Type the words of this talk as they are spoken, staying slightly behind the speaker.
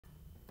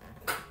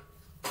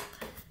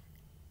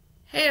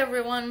Hey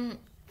everyone.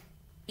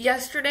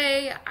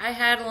 Yesterday I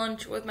had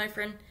lunch with my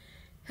friend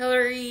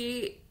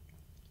Hillary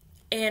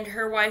and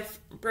her wife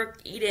Brooke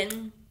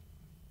Eden.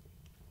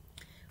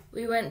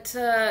 We went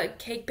to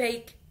Cake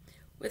Bake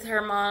with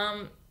her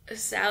mom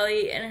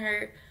Sally and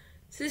her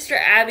sister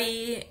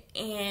Abby,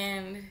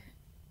 and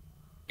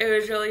it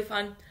was really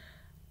fun.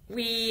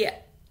 We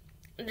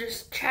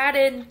just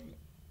chatted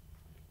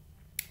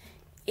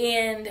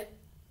and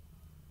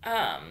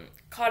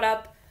caught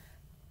up.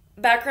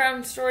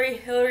 Background story,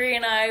 Hillary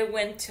and I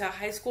went to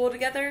high school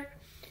together,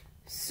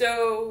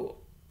 so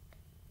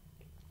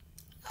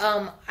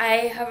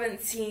I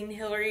haven't seen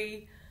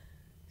Hillary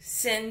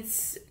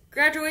since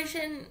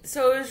graduation,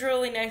 so it was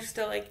really nice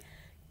to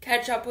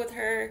catch up with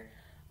her.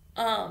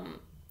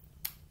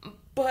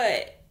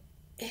 But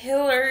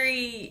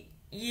Hillary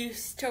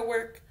used to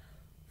work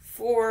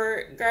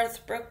for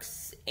Garth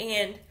Brooks,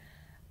 and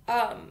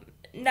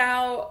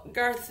now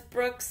Garth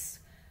Brooks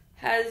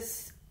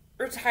has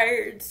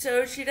retired,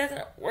 so she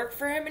doesn't work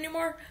for him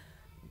anymore,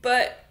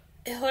 but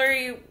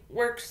Hillary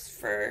works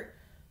for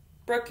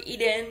Brooke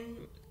Eden,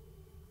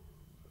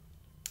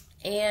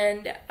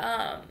 and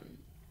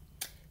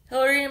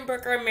Hillary and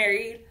Brooke are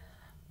married,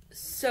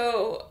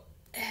 so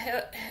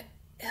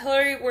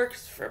Hillary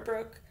works for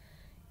Brooke,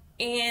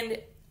 and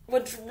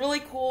what's really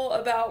cool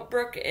about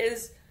Brooke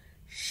is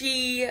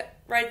she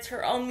writes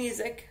her own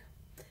music,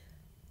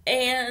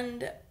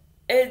 and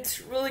it's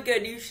really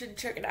good. You should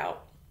check it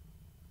out.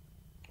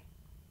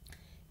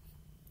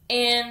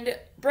 And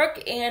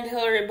Brooke and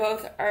Hillary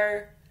both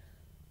are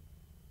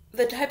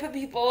the type of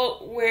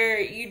people where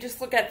you just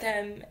look at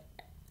them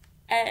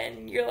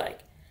and you're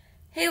like,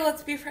 hey,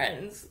 let's be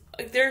friends.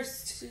 Like, they're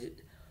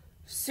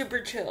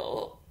super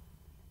chill.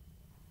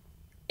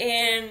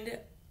 And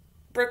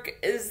Brooke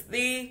is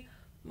the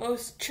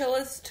most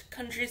chillest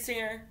country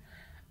singer,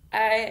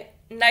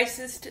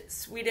 nicest,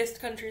 sweetest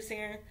country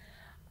singer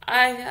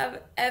I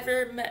have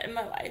ever met in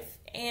my life.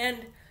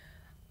 And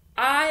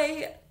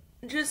I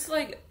just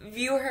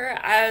view her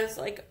as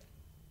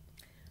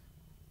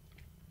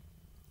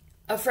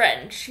a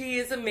friend. She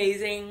is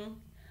amazing.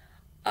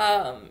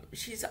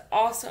 She's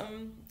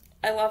awesome.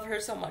 I love her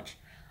so much.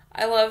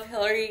 I love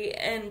Hillary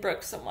and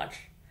Brooke so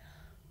much.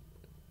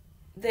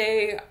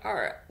 They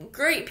are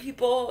great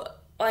people.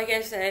 Like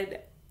I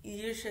said,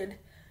 you should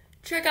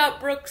check out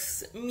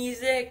Brooke's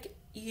music.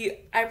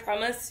 I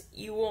promise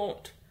you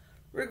won't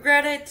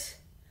regret it.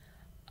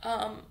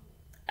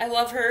 I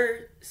love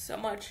her so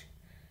much.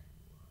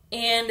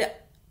 And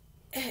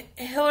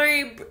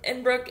Hillary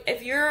and Brooke,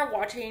 if you're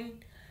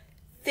watching,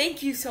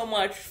 thank you so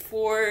much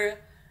for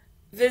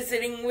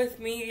visiting with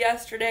me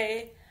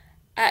yesterday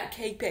at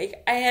Cake Bake.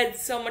 I had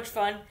so much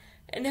fun.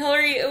 And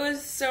Hillary, it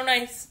was so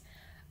nice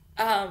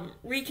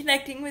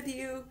reconnecting with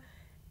you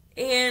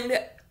and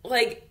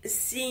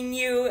seeing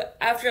you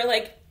after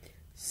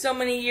so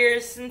many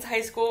years since high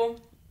school.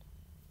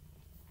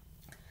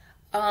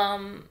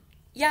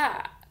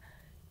 Yeah.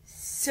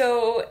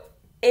 So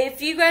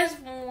if you guys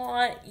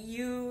want,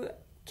 you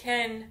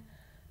can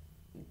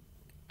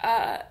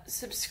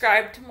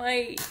subscribe to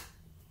my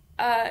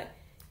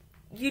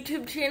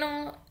YouTube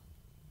channel.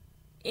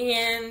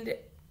 And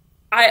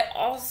I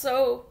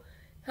also,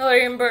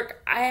 Hillary and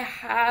Brooke, I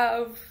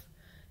have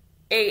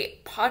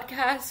a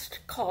podcast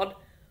called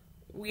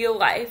Real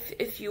Life.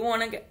 If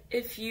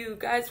you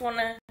guys want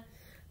to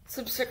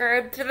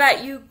subscribe to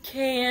that, you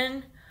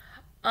can.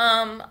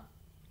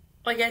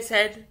 Like I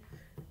said,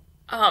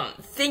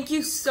 thank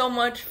you so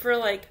much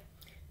for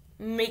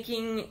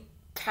making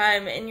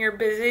time in your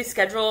busy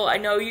schedule. I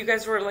know you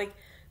guys were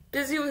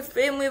busy with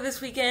family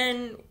this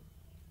weekend,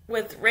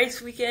 with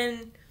race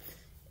weekend,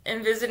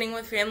 and visiting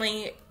with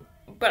family,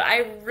 but I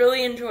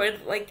really enjoyed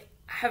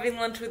having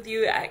lunch with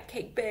you at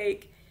Cake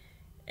Bake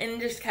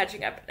and just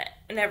catching up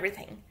and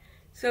everything.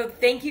 So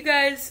thank you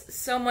guys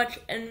so much,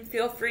 and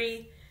feel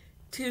free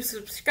to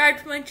subscribe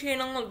to my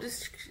channel.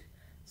 Just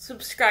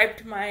subscribe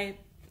to my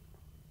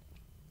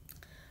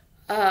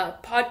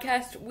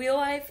podcast, Real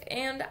Life,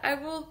 and I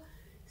will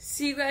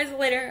see you guys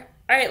later.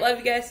 Alright, love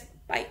you guys.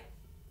 Bye.